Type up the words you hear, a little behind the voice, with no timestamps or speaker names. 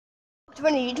To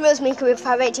run YouTubers making with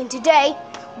 518. Today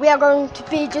we are going to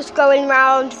be just going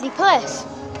around the place.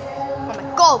 Oh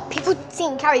my god, people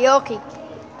sing karaoke.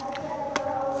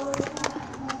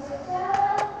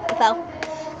 I fell.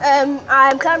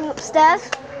 I'm climbing upstairs.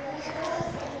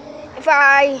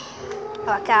 I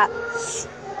can't.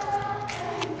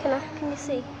 Can you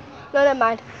see? No, never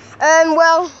mind.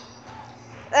 Well,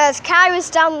 there's Kyra's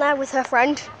down there with her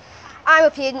friend. I'm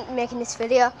up here making this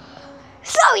video.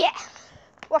 So yeah.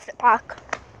 We're off at the park.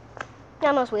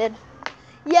 Yeah, that's weird.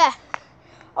 Yeah.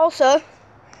 Also,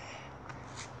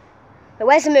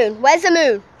 where's the moon? Where's the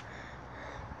moon?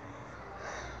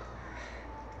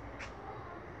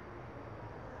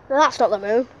 No, that's not the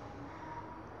moon.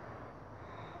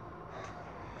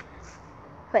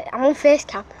 Wait, I'm on face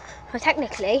cam. So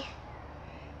technically,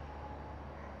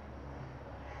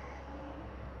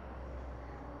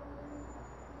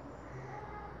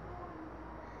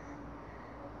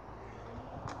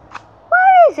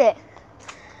 where is it?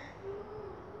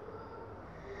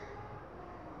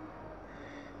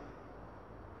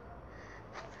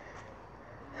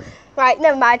 Right,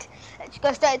 never mind. Let's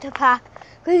go straight to the park.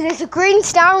 Because there's a green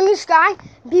star in the sky.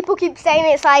 And people keep saying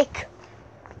it's like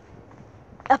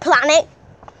a planet.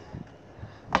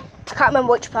 I can't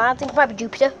remember which planet. I think it might be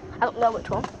Jupiter. I don't know which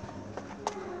one.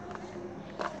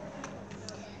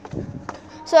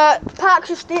 So, park's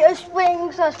just theatre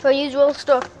swings, as per usual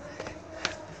stuff.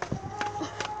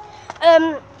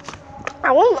 I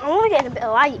want to get a bit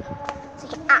of light so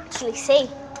you can actually see.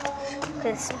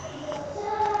 Because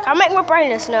I'll make my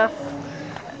brightness now.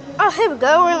 Oh, here we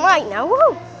go, we're in light now.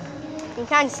 Woo! You can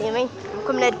kind of see me. I'm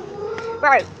coming in.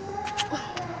 Right.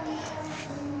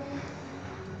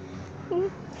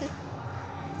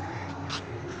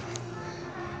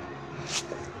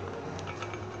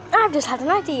 I've just had an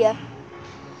idea.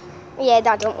 Yeah,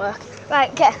 that don't work.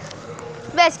 Right, okay.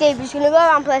 Basically, we're just going to go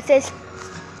around places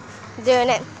doing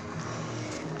it.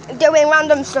 Doing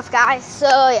random stuff, guys. So,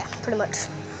 yeah, pretty much.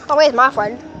 Oh, where's my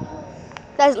friend?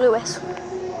 There's Lewis.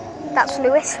 That's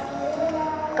Lewis.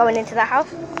 Going into the house.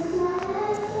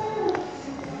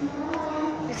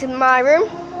 This is my room.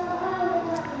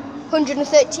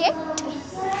 138.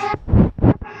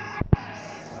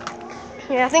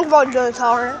 Yeah, I think I've already done a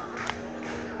tour.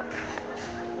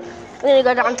 We're going to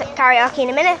go down to karaoke in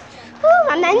a minute. Ooh,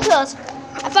 my Mentos.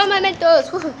 I found my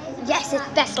Mentos. Woo. Yes, it's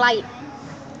best light.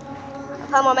 I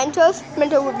found my Mentos.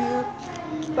 Mentos review.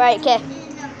 Right, okay.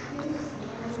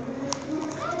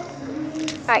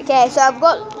 Right, okay, so I've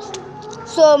got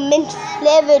some mint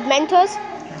flavoured Mentos.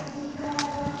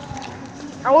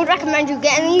 I would recommend you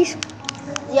getting these.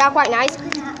 They are quite nice.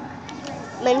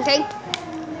 Minty.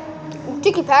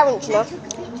 Trick your parents, you know.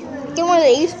 Get one of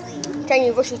these. Then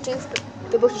you brush your teeth.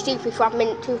 You brush your teeth if you have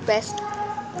mint toothpaste.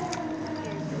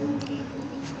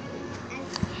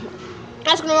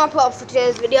 That's going to wrap it up for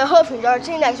today's video. Hope you enjoyed.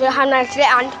 See you next video. Have a nice day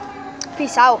and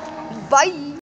peace out. Bye.